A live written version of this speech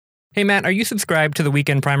Hey, Matt, are you subscribed to the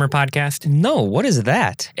Weekend Primer podcast? No, what is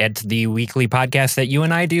that? It's the weekly podcast that you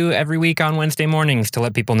and I do every week on Wednesday mornings to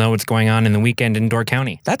let people know what's going on in the weekend in Door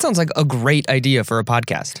County. That sounds like a great idea for a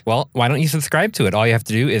podcast. Well, why don't you subscribe to it? All you have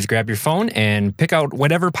to do is grab your phone and pick out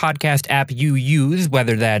whatever podcast app you use,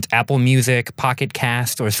 whether that's Apple Music, Pocket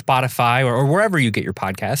Cast, or Spotify, or wherever you get your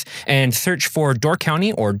podcasts, and search for Door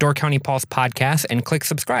County or Door County Pulse Podcast and click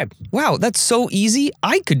subscribe. Wow, that's so easy.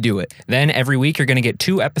 I could do it. Then every week you're going to get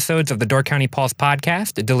 2 episodes of the Door County Pulse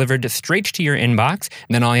podcast delivered straight to your inbox.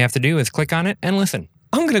 And then all you have to do is click on it and listen.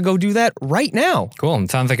 I'm going to go do that right now. Cool.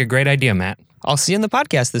 It sounds like a great idea, Matt. I'll see you in the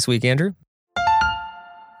podcast this week, Andrew.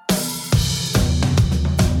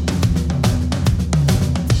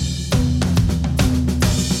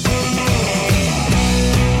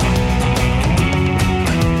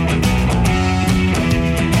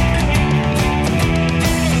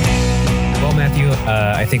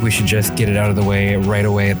 I think we should just get it out of the way right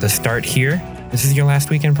away at the start here. This is your last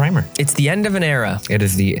Weekend Primer. It's the end of an era. It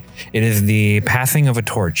is the passing of a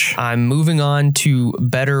torch. I'm moving on to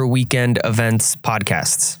better weekend events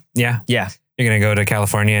podcasts. Yeah. Yeah. You're going to go to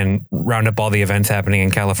California and round up all the events happening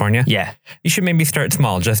in California? Yeah. You should maybe start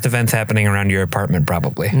small, just events happening around your apartment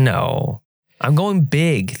probably. No. I'm going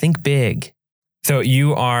big. Think big. So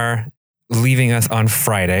you are leaving us on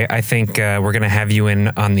Friday. I think we're going to have you in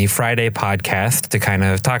on the Friday podcast to kind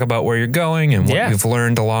of talk about where you're going and what you've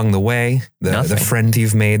learned along the way, the friends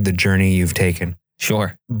you've made, the journey you've taken.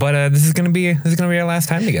 Sure. But this is going to be our last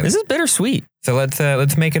time together. This is bittersweet. So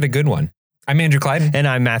let's make it a good one. I'm Andrew Clyden. And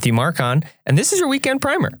I'm Matthew Marcon. And this is your Weekend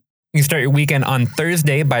Primer. You can start your weekend on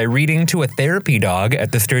Thursday by reading to a therapy dog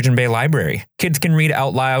at the Sturgeon Bay Library. Kids can read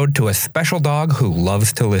out loud to a special dog who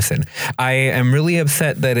loves to listen. I am really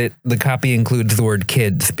upset that the copy includes the word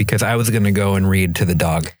kids because I was going to go and read to the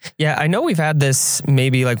dog. Yeah, I know we've had this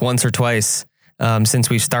maybe like once or twice since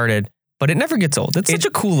we've started, but it never gets old. It's such a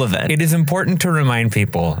cool event. It is important to remind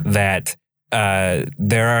people that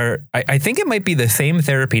I think it might be the same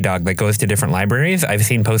therapy dog that goes to different libraries. I've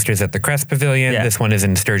seen posters at the Crest Pavilion. Yeah. This one is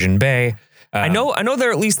in Sturgeon Bay. I know there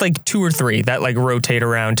are at least like 2 or 3 that like rotate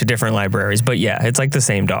around to different libraries, but yeah, it's like the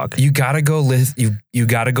same dog. You gotta go you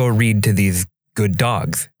gotta go read to these good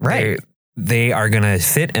dogs. Right. They are gonna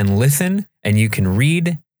sit and listen and you can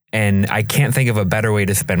read. And I can't think of a better way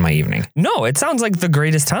to spend my evening. No, it sounds like the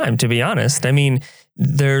greatest time, to be honest. I mean,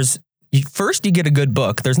 first, you get a good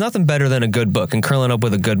book. There's nothing better than a good book and curling up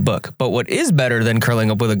with a good book. But what is better than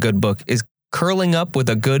curling up with a good book is curling up with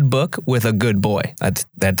a good book with a good boy.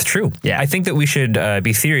 That's true. Yeah. I think that we should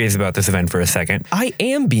be serious about this event for a second. I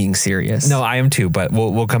am being serious. No, I am too, but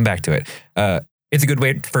we'll come back to it. It's a good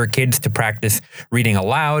way for kids to practice reading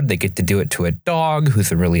aloud. They get to do it to a dog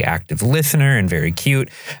who's a really active listener and very cute.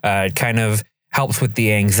 It kind of helps with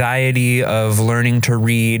the anxiety of learning to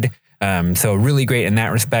read. So really great in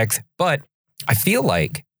that respect. But I feel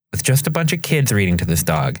like with just a bunch of kids reading to this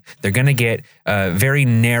dog, they're going to get a very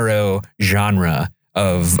narrow genre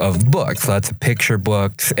of books. Lots of picture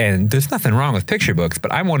books. And there's nothing wrong with picture books,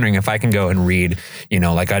 but I'm wondering if I can go and read,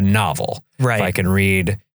 like a novel. Right. If I can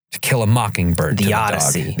read To Kill a Mockingbird. The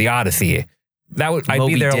Odyssey. Dog. The Odyssey. I'd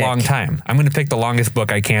be there a long time. I'm going to pick the longest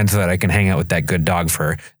book I can so that I can hang out with that good dog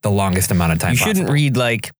for the longest amount of time possible. You shouldn't read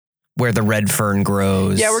like Where the Red Fern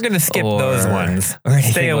Grows. Yeah, we're going to skip those ones.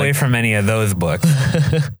 Stay away from any of those books.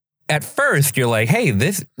 At first, you're like, hey,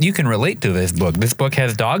 you can relate to this book. This book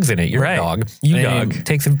has dogs in it. You're a dog. Dog. It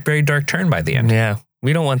takes a very dark turn by the end. Yeah.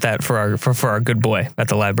 We don't want that for our good boy at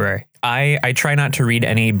the library. I try not to read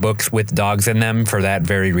any books with dogs in them for that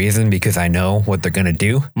very reason, because I know what they're going to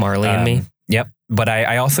do. Marley and me. Yep. But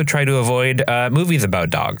I also try to avoid movies about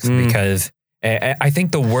dogs because I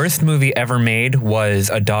think the worst movie ever made was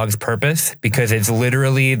A Dog's Purpose, because it's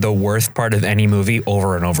literally the worst part of any movie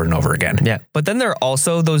over and over and over again. Yeah. But then there are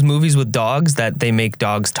also those movies with dogs that they make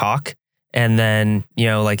dogs talk. And then,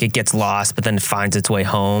 like it gets lost, but then it finds its way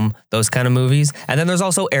home. Those kind of movies. And then there's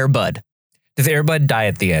also Air Bud. Does Air Bud die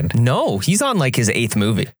at the end? No, he's on like his 8th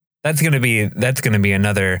movie. That's gonna be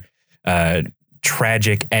another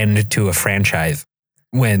tragic end to a franchise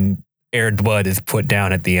when Air Bud is put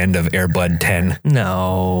down at the end of Air Bud 10.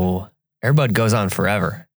 No, Air Bud goes on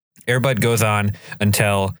forever. Air Bud goes on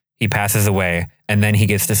until he passes away, and then he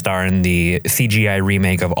gets to star in the CGI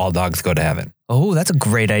remake of All Dogs Go to Heaven. Oh, that's a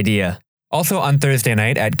great idea. Also on Thursday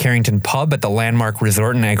night at Carrington Pub at the Landmark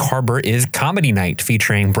Resort in Egg Harbor is Comedy Night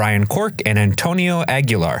featuring Brian Cork and Antonio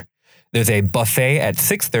Aguilar. There's a buffet at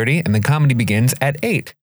 6:30 and the comedy begins at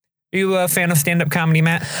 8. Are you a fan of stand-up comedy,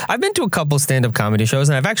 Matt? I've been to a couple stand-up comedy shows,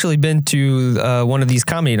 and I've actually been to one of these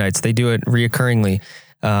comedy nights. They do it reoccurringly.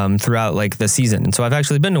 throughout like the season. And so I've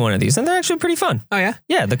actually been to one of these and they're actually pretty fun. Oh yeah.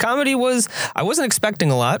 Yeah. The comedy I wasn't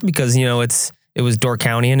expecting a lot because, it was Door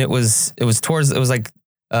County and it was like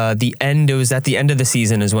the end. It was at the end of the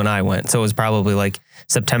season is when I went. So it was probably like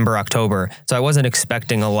September, October. So I wasn't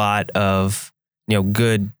expecting a lot of,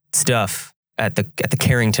 good stuff at the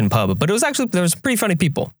Carrington pub, but there was pretty funny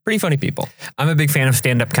people. I'm a big fan of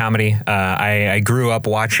stand-up comedy. I grew up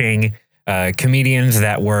watching comedians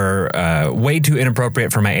that were way too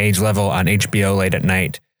inappropriate for my age level on HBO late at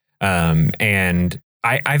night. And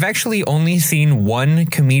I've actually only seen one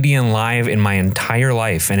comedian live in my entire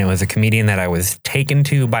life, and it was a comedian that I was taken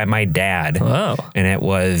to by my dad. Wow. And it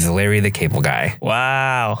was Larry the Cable Guy.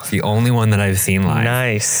 Wow. It's the only one that I've seen live.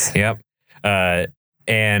 Nice. Yep.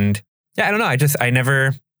 And yeah, I don't know. I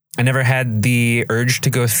never had the urge to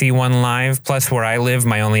go see one live. Plus, where I live,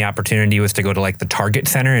 my only opportunity was to go to like the Target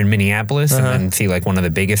Center in Minneapolis and then see like one of the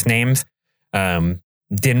biggest names.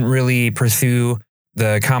 Didn't really pursue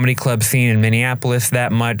the comedy club scene in Minneapolis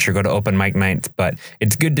that much or go to open mic nights, but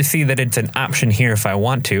it's good to see that it's an option here if I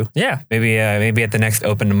want to. Yeah. Maybe at the next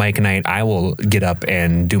open mic night, I will get up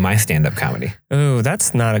and do my stand-up comedy. Oh,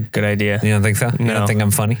 that's not a good idea. You don't think so? No. You don't think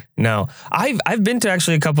I'm funny? No. I've been to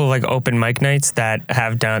actually a couple of like open mic nights that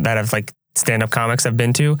have like stand-up comics I've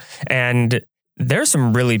been to, and there's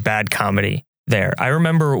some really bad comedy there. I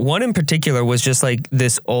remember one in particular was just like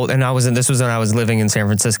this old, and this was when I was living in San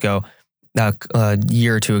Francisco a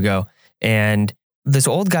year or two ago, and this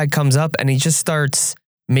old guy comes up and he just starts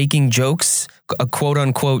making jokes, quote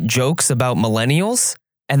unquote jokes about millennials,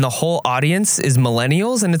 and the whole audience is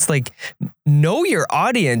millennials, and it's like, know your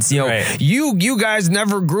audience, Right. you guys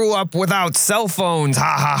never grew up without cell phones,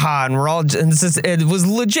 ha ha ha, and we're all, and it was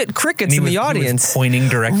legit crickets in the audience, he was pointing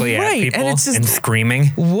directly at Right, people and it's just- and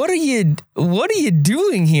screaming. What are you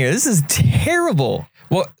doing here? This is terrible.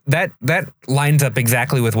 Well, that lines up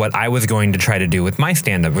exactly with what I was going to try to do with my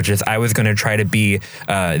stand-up, which is I was going to try to be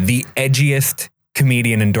the edgiest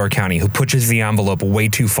comedian in Door County who pushes the envelope way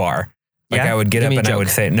too far. Like Yeah? I would get Give up me a and I joke. would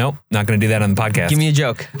say, nope, not going to do that on the podcast. Give me a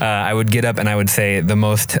joke. I would get up and I would say the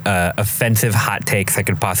most offensive hot takes I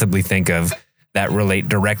could possibly think of that relate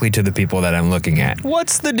directly to the people that I'm looking at.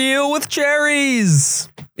 What's the deal with cherries?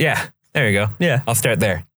 Yeah, there you go. Yeah. I'll start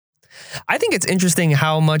there. I think it's interesting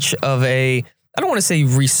how much of I don't want to say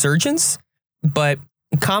resurgence, but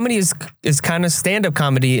comedy is kind of, stand-up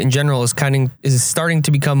comedy in general is starting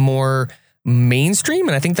to become more mainstream.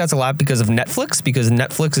 And I think that's a lot because of Netflix, because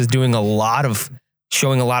Netflix is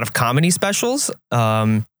showing a lot of comedy specials.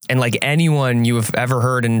 And like anyone you have ever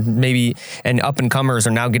heard and up and comers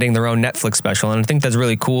are now getting their own Netflix special. And I think that's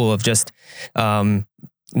really cool of just,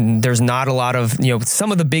 there's not a lot of,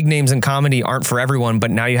 some of the big names in comedy aren't for everyone, but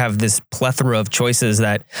now you have this plethora of choices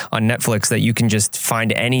that on Netflix that you can just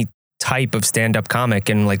find any type of stand-up comic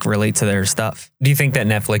and like relate to their stuff. Do you think that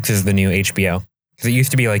Netflix is the new HBO? Because it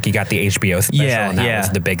used to be like you got the HBO special and that was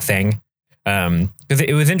the big thing. Because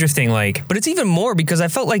it was interesting, like, but it's even more because I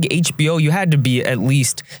felt like HBO, you had to be at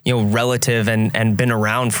least, relative and been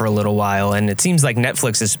around for a little while. And it seems like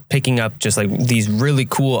Netflix is picking up just like these really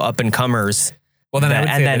cool up and comers. Well, then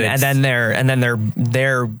I would say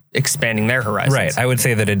they're expanding their horizons. Right. I would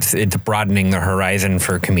say that it's broadening the horizon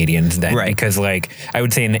for comedians then. Right. Because like I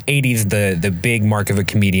would say in the 80s, the big mark of a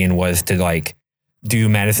comedian was to like do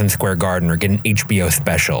Madison Square Garden or get an HBO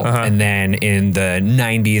special. And then in the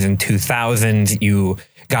 90s and 2000s, you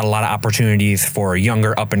got a lot of opportunities for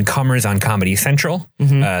younger up and comers on Comedy Central.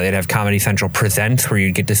 They'd have Comedy Central Presents where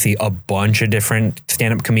you'd get to see a bunch of different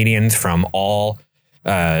stand-up comedians from all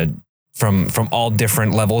from all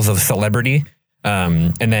different levels of celebrity.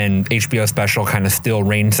 And then HBO special kind of still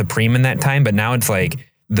reigned supreme in that time. But now it's like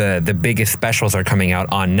the biggest specials are coming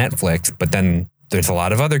out on Netflix, but then there's a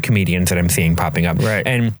lot of other comedians that I'm seeing popping up. Right.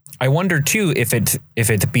 And I wonder too, if it's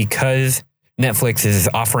because Netflix is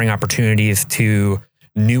offering opportunities to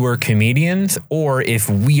newer comedians or if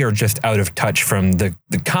we are just out of touch from the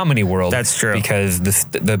comedy world. That's true. Because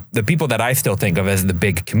the people that I still think of as the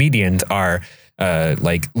big comedians are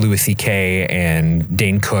like Louis C.K. and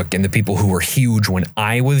Dane Cook and the people who were huge when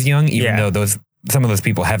I was young, even though some of those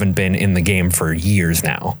people haven't been in the game for years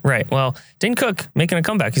now. Right. Well, Dane Cook making a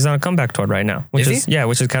comeback. He's on a comeback tour right now, which is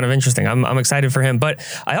which is kind of interesting. I'm excited for him. But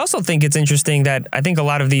I also think it's interesting that I think a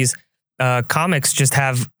lot of these comics just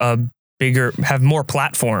have more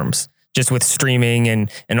platforms just with streaming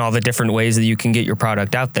and all the different ways that you can get your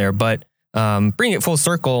product out there. But bring it full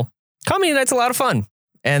circle, Comedy Night's a lot of fun.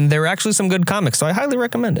 And there are actually some good comics, so I highly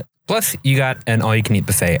recommend it. Plus, you got an all-you-can-eat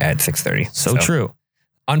buffet at 6:30. So true.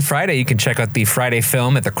 On Friday, you can check out the Friday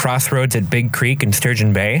film at the Crossroads at Big Creek in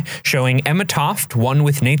Sturgeon Bay, showing Emma Toft, One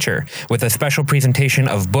with Nature, with a special presentation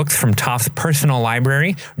of books from Toft's personal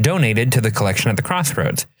library donated to the collection at the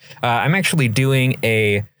Crossroads. I'm actually doing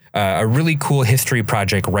a really cool history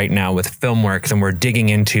project right now with FilmWorks, and we're digging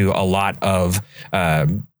into a lot of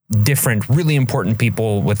different really important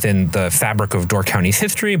people within the fabric of Door County's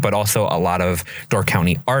history, but also a lot of Door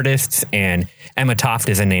County artists. And Emma Toft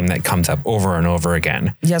is a name that comes up over and over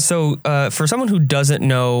again. Yeah, so for someone who doesn't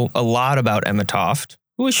know a lot about Emma Toft,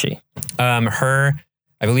 who is she? I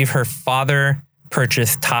believe her father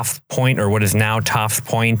purchased Toft's Point, or what is now Toft's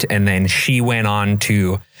Point, and then she went on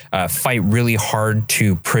to fight really hard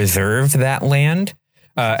to preserve that land.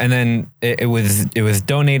 And then it was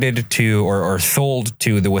donated to or sold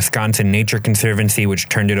to the Wisconsin Nature Conservancy, which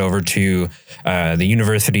turned it over to the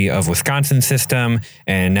University of Wisconsin system.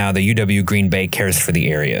 And now the UW Green Bay cares for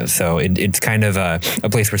the area. So it's kind of a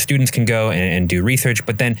place where students can go and do research.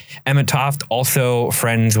 But then Emma Toft, also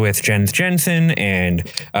friends with Jens Jensen, and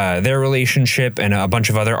their relationship and a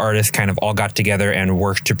bunch of other artists kind of all got together and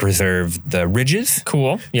worked to preserve the ridges.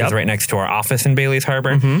 Cool. Yeah. It's right next to our office in Bailey's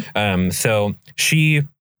Harbor. Mm-hmm. So she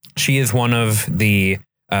is one of the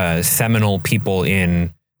seminal people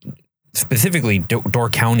in specifically Door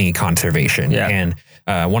County conservation. Yeah.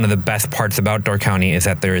 And one of the best parts about Door County is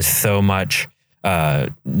that there is so much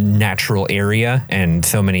natural area and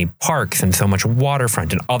so many parks and so much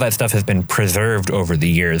waterfront, and all that stuff has been preserved over the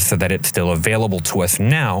years so that it's still available to us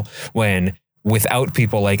now, when without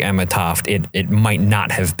people like Emma Toft, it might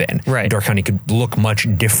not have been. Right. Door County could look much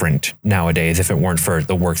different nowadays if it weren't for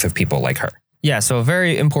the works of people like her. Yeah, so a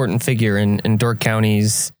very important figure in Door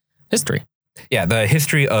County's history. Yeah, the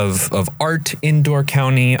history of art in Door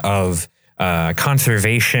County, of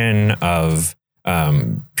conservation, of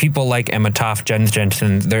people like Emma Toft, Jens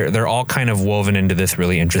Jensen. They're all kind of woven into this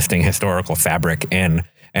really interesting historical fabric, and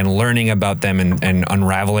learning about them and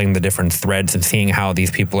unraveling the different threads and seeing how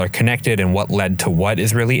these people are connected and what led to what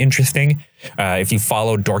is really interesting. If you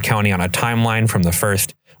follow Door County on a timeline from the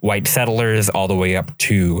first white settlers all the way up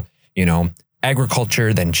to,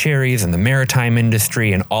 agriculture, then cherries and the maritime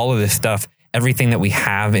industry and all of this stuff, everything that we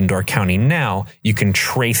have in Door County now, you can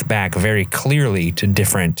trace back very clearly to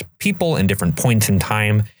different people and different points in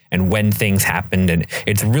time and when things happened. And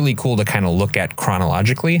it's really cool to kind of look at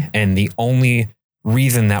chronologically. And the only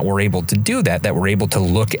reason that we're able to do that we're able to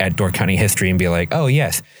look at Door County history and be like, oh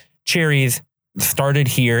yes, cherries started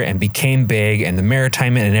here and became big, and the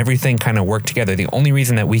maritime and everything kind of worked together. The only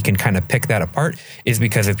reason that we can kind of pick that apart is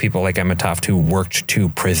because of people like Emma Toft who worked to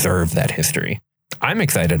preserve that history. I'm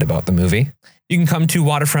excited about the movie. You can come to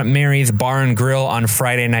Waterfront Mary's Bar and Grill on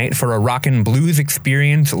Friday night for a rockin' blues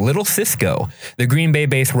experience, Little Cisco. The Green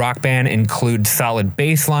Bay-based rock band includes solid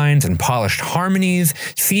bass lines and polished harmonies,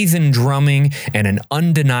 seasoned drumming, and an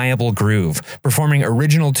undeniable groove. Performing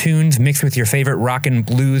original tunes mixed with your favorite rockin'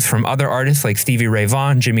 blues from other artists like Stevie Ray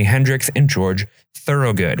Vaughan, Jimi Hendrix, and George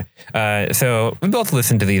Thorogood. So we both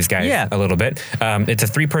listened to these guys a little bit. It's a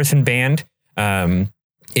 3-person band.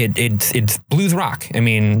 It's blues rock. I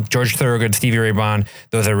mean, George Thorogood, Stevie Ray Vaughan,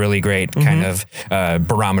 those are really great kind of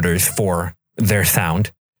barometers for their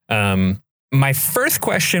sound. My first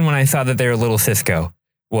question when I saw that they were Little Cisco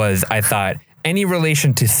was, I thought, any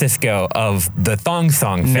relation to Cisco of the Thong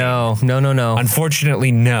Song fame? No.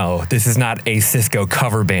 Unfortunately, no. This is not a Cisco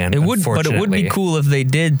cover band. It would, but it would be cool if they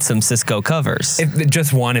did some Cisco covers. If they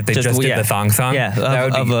just did the Thong Song. Yeah,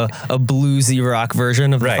 of a bluesy rock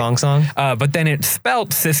version of the Thong Song. But then it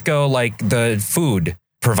spelt Cisco like the food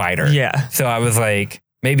provider. Yeah. So I was like,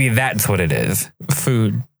 maybe that's what it is.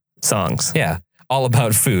 Food songs. Yeah, all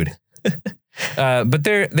about food. But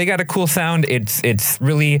they got a cool sound. It's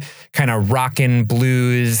really kind of rockin'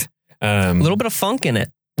 blues. A little bit of funk in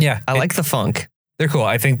it. Yeah. I like the funk. They're cool.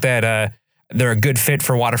 I think that they're a good fit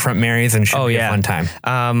for Waterfront Mary's and should be a fun time.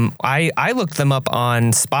 I looked them up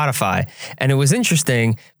on Spotify, and it was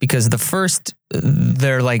interesting because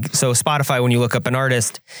they're like, so Spotify, when you look up an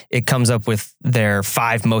artist, it comes up with their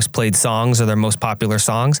 5 most played songs or their most popular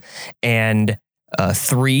songs. And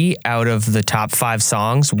 3 out of the top 5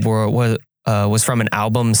 songs was from an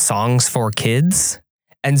album, Songs for Kids.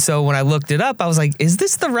 And so when I looked it up, I was like, is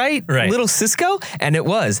this the right Little Cisco? And it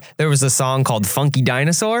was. There was a song called Funky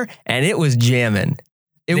Dinosaur, and it was jamming.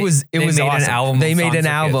 It was awesome. They made an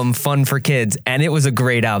album, Fun for Kids, and it was a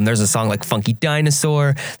great album. There's a song like Funky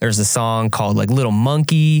Dinosaur. There's a song called like Little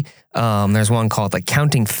Monkey. There's one called like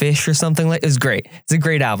Counting Fish or something like. It's great. It's a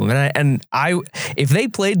great album, and I if they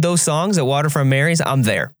played those songs at Waterfront Mary's, I'm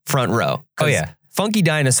there, front row. Oh yeah, Funky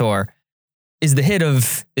Dinosaur. is the hit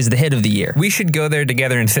of the year. We should go there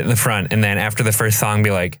together and sit in the front, and then after the first song,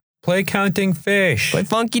 be like, "Play Counting Fish." Play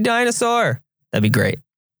Funky Dinosaur. That'd be great.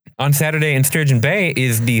 On Saturday in Sturgeon Bay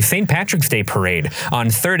is the St. Patrick's Day Parade.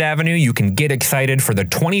 On 3rd Avenue, you can get excited for the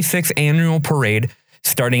 26th annual parade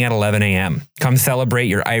starting at 11 a.m. Come celebrate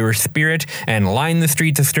your Irish spirit and line the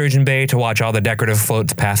streets of Sturgeon Bay to watch all the decorative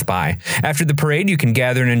floats pass by. After the parade, you can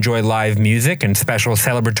gather and enjoy live music and special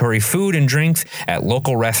celebratory food and drinks at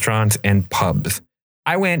local restaurants and pubs.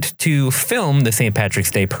 I went to film the St. Patrick's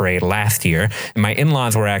Day Parade last year, and my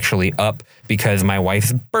in-laws were actually up because my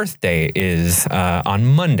wife's birthday is on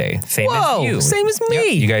Monday. Same as you. Same as me.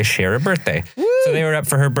 Yep, you guys share a birthday. Woo. So they were up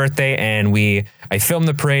for her birthday, and I filmed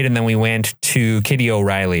the parade, and then we went to Kitty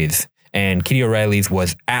O'Reilly's, and Kitty O'Reilly's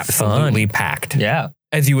was absolutely packed. Yeah.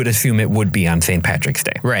 As you would assume it would be on St. Patrick's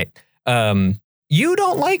Day. Right. You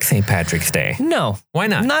don't like St. Patrick's Day. No. Why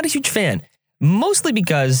not? I'm not a huge fan. Mostly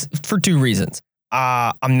because, for 2 reasons.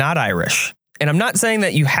 I'm not Irish. And I'm not saying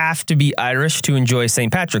that you have to be Irish to enjoy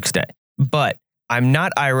St. Patrick's Day. But I'm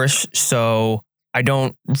not Irish, so I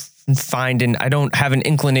don't I don't have an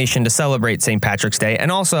inclination to celebrate St. Patrick's Day.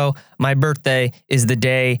 And also, my birthday is the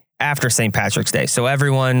day after St. Patrick's Day. So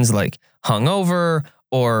everyone's like hungover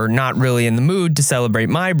or not really in the mood to celebrate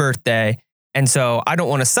my birthday. And so I don't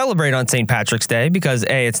want to celebrate on St. Patrick's Day because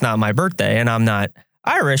A, it's not my birthday and I'm not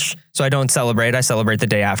Irish, so I don't celebrate. I celebrate the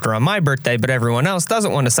day after on my birthday, but everyone else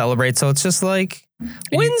doesn't want to celebrate. So it's just like,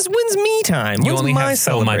 when's me time? You only have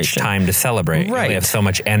so much time to celebrate. Right. You only have so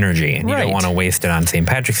much energy, and you don't want to waste it on St.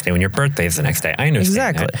 Patrick's Day when your birthday is the next day. I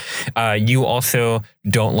understand that. You also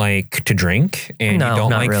don't like to drink, and you don't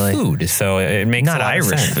like food, so it makes not a lot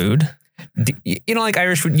Irish of sense. Food. You don't like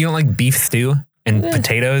Irish food? You don't like beef stew and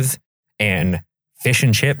potatoes and fish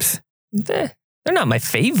and chips? They're not my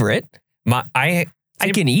favorite. I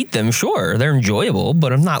can eat them, sure. They're enjoyable,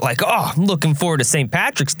 but I'm not like, I'm looking forward to St.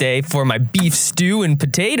 Patrick's Day for my beef stew and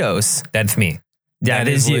potatoes. That's me. That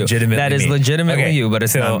is you. That is legitimately you, but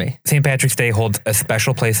it's not me. St. Patrick's Day holds a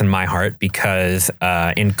special place in my heart because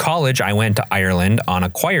in college, I went to Ireland on a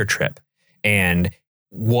choir trip, and it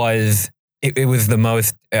was the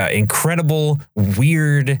most incredible,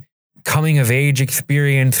 weird coming of age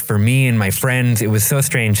experience for me and my friends. It was so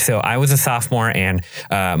strange. So I was a sophomore, and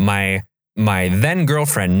my then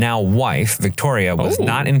girlfriend, now wife, Victoria, was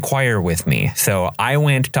not in choir with me. So I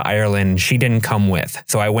went to Ireland. She didn't come with.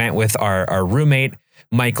 So I went with our roommate,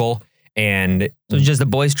 Michael, and it was just a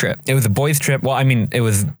boys' trip. It was a boys' trip. Well, I mean, it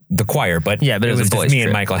was the choir, but it was just me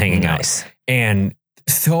and Michael hanging out. And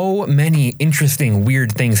so many interesting,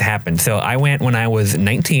 weird things happened. So I went when I was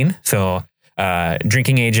 19. So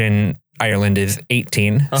drinking age in Ireland is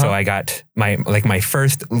 18, so I got my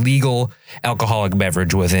first legal alcoholic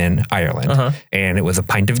beverage was in Ireland, and it was a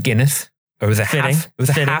pint of Guinness. It was a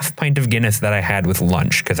half pint of Guinness that I had with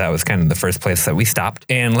lunch because that was kind of the first place that we stopped.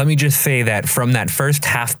 And let me just say that from that first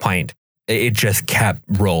half pint, it just kept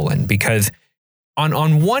rolling because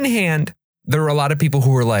on one hand, there were a lot of people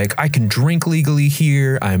who were like, I can drink legally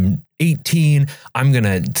here. I'm 18. I'm going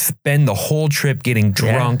to spend the whole trip getting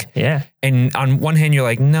drunk. Yeah. And on one hand, you're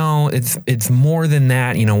like, no, it's more than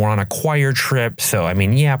that. You know, we're on a choir trip. So, I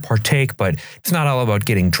mean, yeah, partake, but it's not all about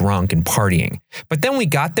getting drunk and partying. But then we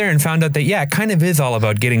got there and found out that, yeah, it kind of is all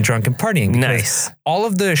about getting drunk and partying. Nice. All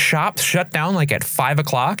of the shops shut down like at 5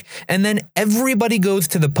 o'clock, and then everybody goes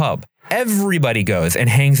to the pub. Everybody goes and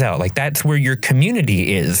hangs out. Like that's where your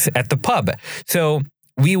community is, at the pub. So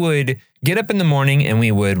we would get up in the morning and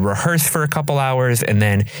we would rehearse for a couple hours. And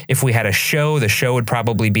then if we had a show, the show would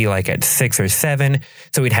probably be like at 6 or 7.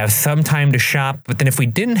 So we'd have some time to shop. But then if we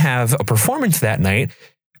didn't have a performance that night,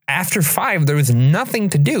 after 5, there was nothing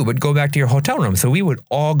to do but go back to your hotel room. So we would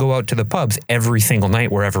all go out to the pubs every single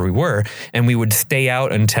night wherever we were. And we would stay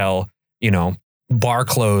out until, bar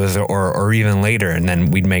close or even later, and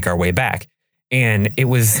then we'd make our way back. And it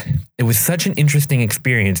was such an interesting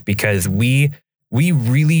experience because we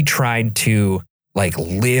really tried to like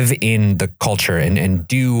live in the culture and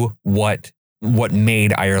do what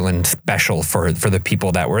made Ireland special for the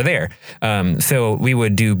people that were there. So we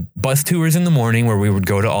would do bus tours in the morning where we would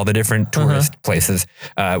go to all the different tourist places,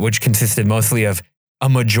 which consisted mostly of a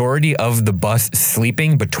majority of the bus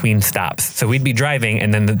sleeping between stops. So we'd be driving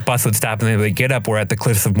and then the bus would stop and they'd be like, get up, we're at the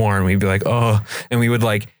Cliffs of Moher. And we'd be like, oh, and we would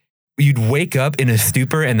you'd wake up in a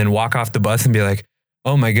stupor and then walk off the bus and be like,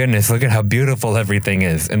 oh my goodness, look at how beautiful everything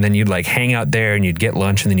is. And then you'd hang out there and you'd get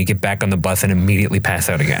lunch and then you get back on the bus and immediately pass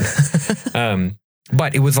out again.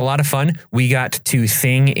 But it was a lot of fun. We got to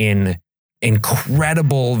sing in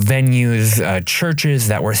incredible venues, churches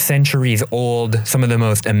that were centuries old, some of the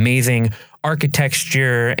most amazing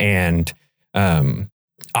architecture and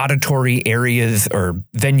auditory areas or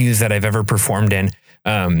venues that I've ever performed in.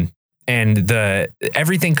 And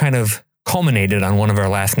everything kind of culminated on one of our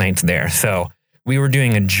last nights there. So we were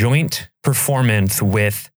doing a joint performance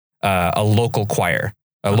with a local choir,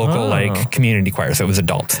 a local like community choir. So it was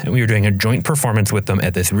adults. And we were doing a joint performance with them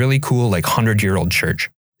at this really cool, like 100-year-old church.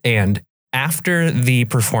 And after the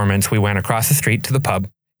performance, we went across the street to the pub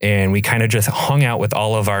and we kind of just hung out with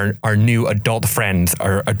all of our new adult friends,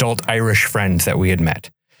 our adult Irish friends that we had met.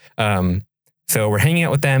 So we're hanging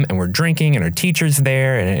out with them and we're drinking and our teacher's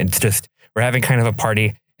there and it's just, we're having kind of a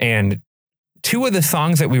party. And 2 of the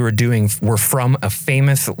songs that we were doing were from a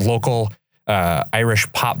famous local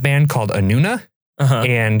Irish pop band called Anuna.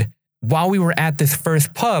 And while we were at this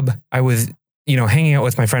first pub, I was, hanging out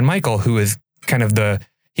with my friend Michael, who is kind of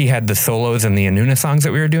he had the solos and the Anuna songs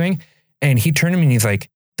that we were doing. And he turned to me and he's like,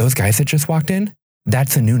 those guys that just walked in,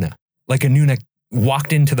 that's Anuna. Like Anuna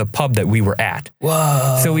walked into the pub that we were at.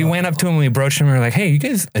 Whoa. So we went up to him and we broached him and we were like, hey, you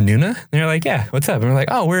guys Anuna? And they're like, yeah, what's up? And we're like,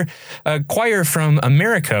 oh, we're a choir from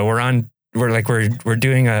America. We're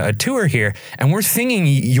doing a tour here and we're singing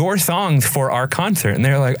your songs for our concert. And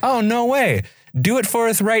they're like, oh, no way. Do it for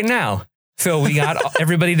us right now. So we got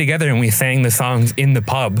everybody together and we sang the songs in the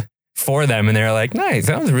pub for them. And they're like, nice,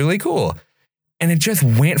 that was really cool. And it just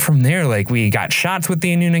went from there. Like we got shots with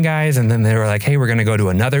the Anuna guys and then they were like, hey, we're going to go to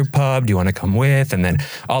another pub. Do you want to come with? And then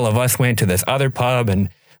all of us went to this other pub and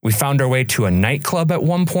we found our way to a nightclub at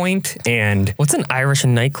one point. And what's an Irish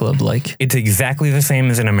nightclub like? It's exactly the same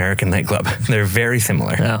as an American nightclub. They're very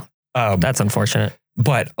similar. Oh, that's unfortunate.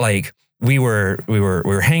 But like we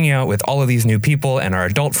were hanging out with all of these new people and our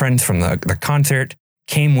adult friends from the concert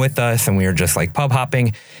came with us and we were just like pub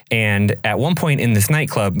hopping. And at one point in this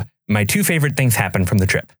nightclub, my 2 favorite things happened from the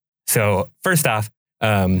trip. So first off,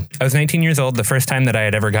 I was 19 years old. The first time that I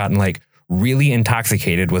had ever gotten like really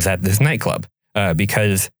intoxicated was at this nightclub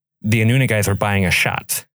because the Anuna guys were buying us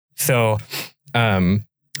shots. So I'm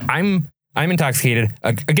intoxicated.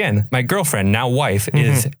 Again, my girlfriend, now wife,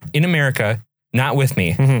 is in America, not with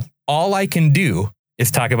me. All I can do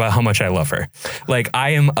is talk about how much I love her. Like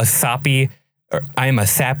I am a sappy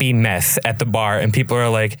mess at the bar and people are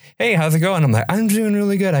like, hey, how's it going? I'm like, I'm doing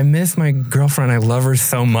really good. I miss my girlfriend. I love her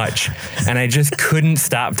so much. And I just couldn't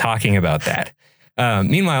stop talking about that.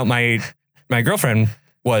 Meanwhile, my girlfriend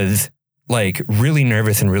was like really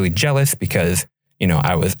nervous and really jealous because,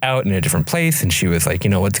 I was out in a different place and she was like,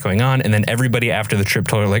 what's going on? And then everybody after the trip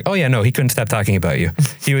told her like, oh yeah, no, he couldn't stop talking about you.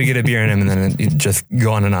 He would get a beer in him and then he'd just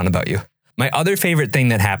go on and on about you. My other favorite thing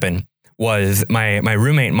that happened was my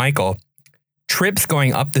roommate, Michael, trips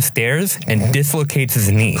going up the stairs and dislocates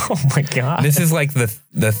his knee. Oh my God. This is like the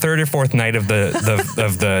 3rd or 4th night of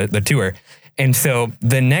the tour. And so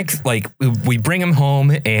the next, like we bring him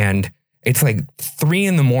home and it's like 3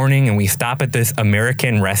 a.m. and we stop at this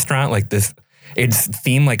American restaurant, like this, it's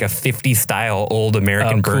themed like a 50 style old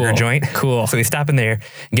American burger joint. Cool. So we stop in there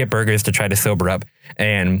and get burgers to try to sober up.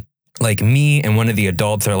 And like me and one of the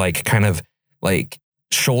adults are like kind of like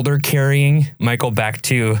shoulder carrying Michael back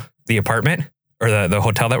to the apartment or the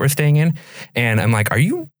hotel that we're staying in. And I'm like,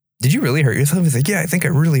 did you really hurt yourself? He's like, yeah, I think I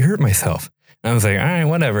really hurt myself. And I was like, all right,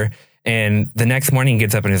 whatever. And the next morning he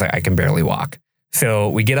gets up and he's like, I can barely walk. So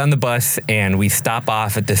we get on the bus and we stop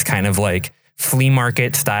off at this kind of like flea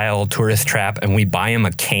market style tourist trap and we buy him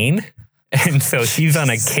a cane. And so he's on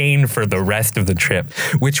a cane for the rest of the trip,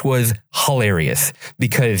 which was hilarious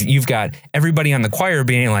because you've got everybody on the choir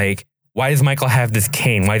being like, why does Michael have this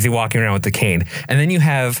cane? Why is he walking around with the cane? And then you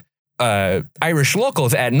have Irish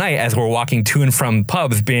locals at night as we're walking to and from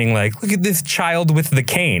pubs being like, look at this child with the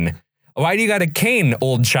cane. Why do you got a cane,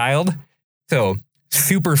 old child? So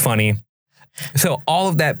super funny. So all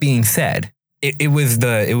of that being said, it was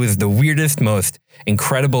the weirdest, most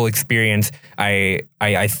incredible experience. I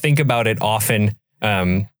think about it often.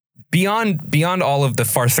 Beyond all of the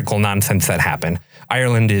farcical nonsense that happened,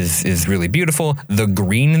 Ireland is really beautiful. The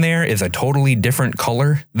green there is a totally different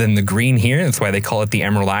color than the green here. That's why they call it the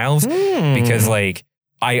Emerald Isles. Because like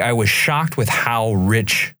I was shocked with how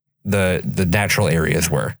rich the natural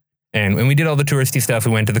areas were. And when we did all the touristy stuff,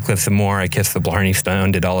 we went to the Cliffs of Moher. I kissed the Blarney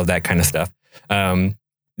Stone, did all of that kind of stuff.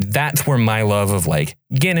 That's where my love of like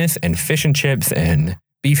Guinness and fish and chips and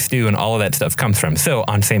beef stew and all of that stuff comes from. So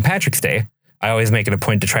on St. Patrick's Day, I always make it a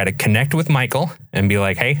point to try to connect with Michael and be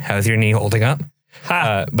like, hey, how's your knee holding up?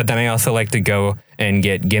 But then I also like to go and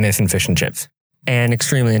get Guinness and fish and chips. And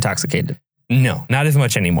extremely intoxicated. No, not as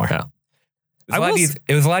much anymore. No.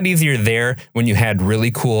 It was a lot easier there when you had really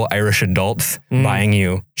cool Irish adults buying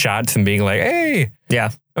you shots and being like, hey,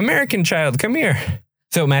 yeah, American child, come here.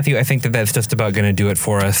 So, Matthew, I think that's just about going to do it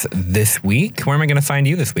for us this week. Where am I going to find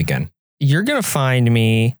you this weekend? you're going to find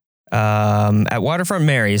me at Waterfront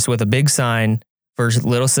Mary's with a big sign for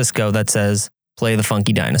little Cisco that says, "Play the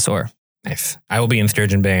funky dinosaur." Nice. I will be in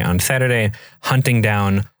Sturgeon Bay on Saturday, hunting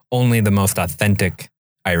down only the most authentic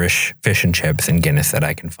Irish fish and chips and Guinness that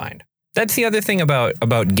I can find. That's the other thing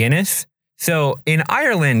about Guinness. So in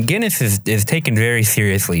Ireland, Guinness is taken very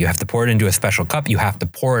seriously. You have to pour it into a special cup. You have to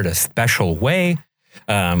pour it a special way.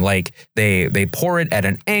 Like they pour it at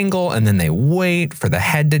an angle and then they wait for the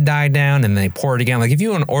head to die down and they pour it again. Like if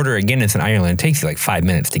you want to order a Guinness in Ireland, it takes you like 5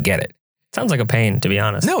 minutes to get it. Sounds like a pain, to be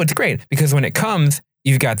honest. No, it's great because when it comes,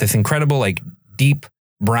 you've got this incredible like deep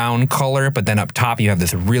brown color, but then up top you have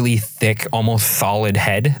this really thick, almost solid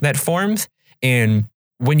head that forms. And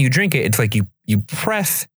when you drink it, it's like you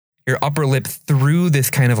press your upper lip through this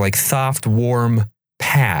kind of like soft, warm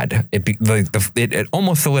pad. It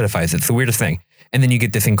almost solidifies. It's the weirdest thing. And then you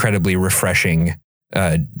get this incredibly refreshing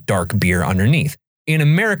dark beer underneath. In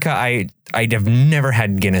America, I have never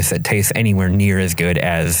had Guinness that tastes anywhere near as good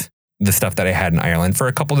as the stuff that I had in Ireland for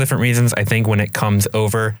a couple different reasons. I think when it comes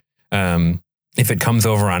over, if it comes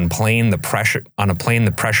over on a plane, the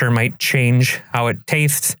pressure might change how it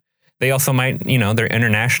tastes. They also might, their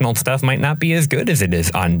international stuff might not be as good as it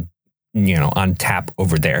is on tap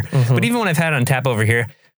over there. Mm-hmm. But even when I've had it on tap over here,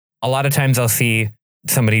 a lot of times I'll see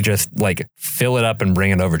somebody just like fill it up and bring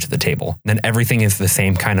it over to the table. Then everything is the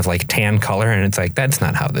same kind of like tan color. And it's like, that's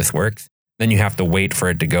not how this works. Then you have to wait for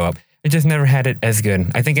it to go up. I just never had it as good.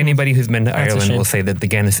 I think anybody who's been to Ireland will say that the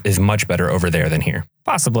Guinness is much better over there than here.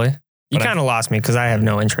 Possibly. You kind of lost me because I have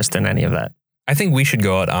no interest in any of that. I think we should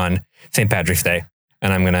go out on St. Patrick's Day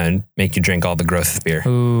and I'm going to make you drink all the grossest beer.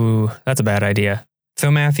 Ooh, that's a bad idea. So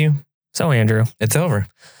Matthew. So Andrew. It's over.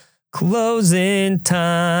 Closing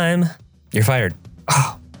time. You're fired.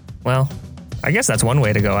 Oh, well, I guess that's one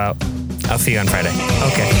way to go out. I'll see you on Friday.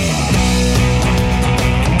 Okay.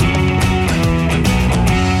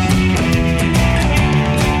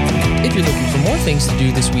 If you're looking for more things to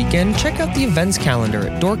do this weekend, check out the events calendar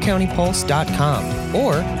at DoorCountyPulse.com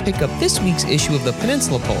or pick up this week's issue of the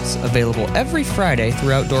Peninsula Pulse, available every Friday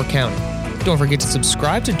throughout Door County. Don't forget to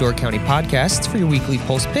subscribe to Door County Podcasts for your weekly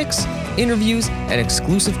Pulse picks, interviews, and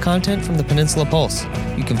exclusive content from the Peninsula Pulse.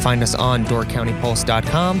 You can find us on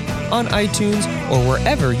DoorCountyPulse.com, on iTunes, or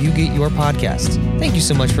wherever you get your podcasts. Thank you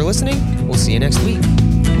so much for listening. We'll see you next week.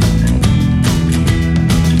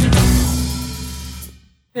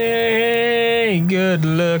 Hey, good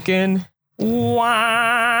looking.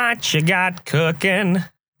 What you got cooking?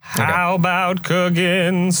 How about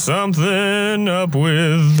cooking something up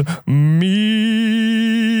with me?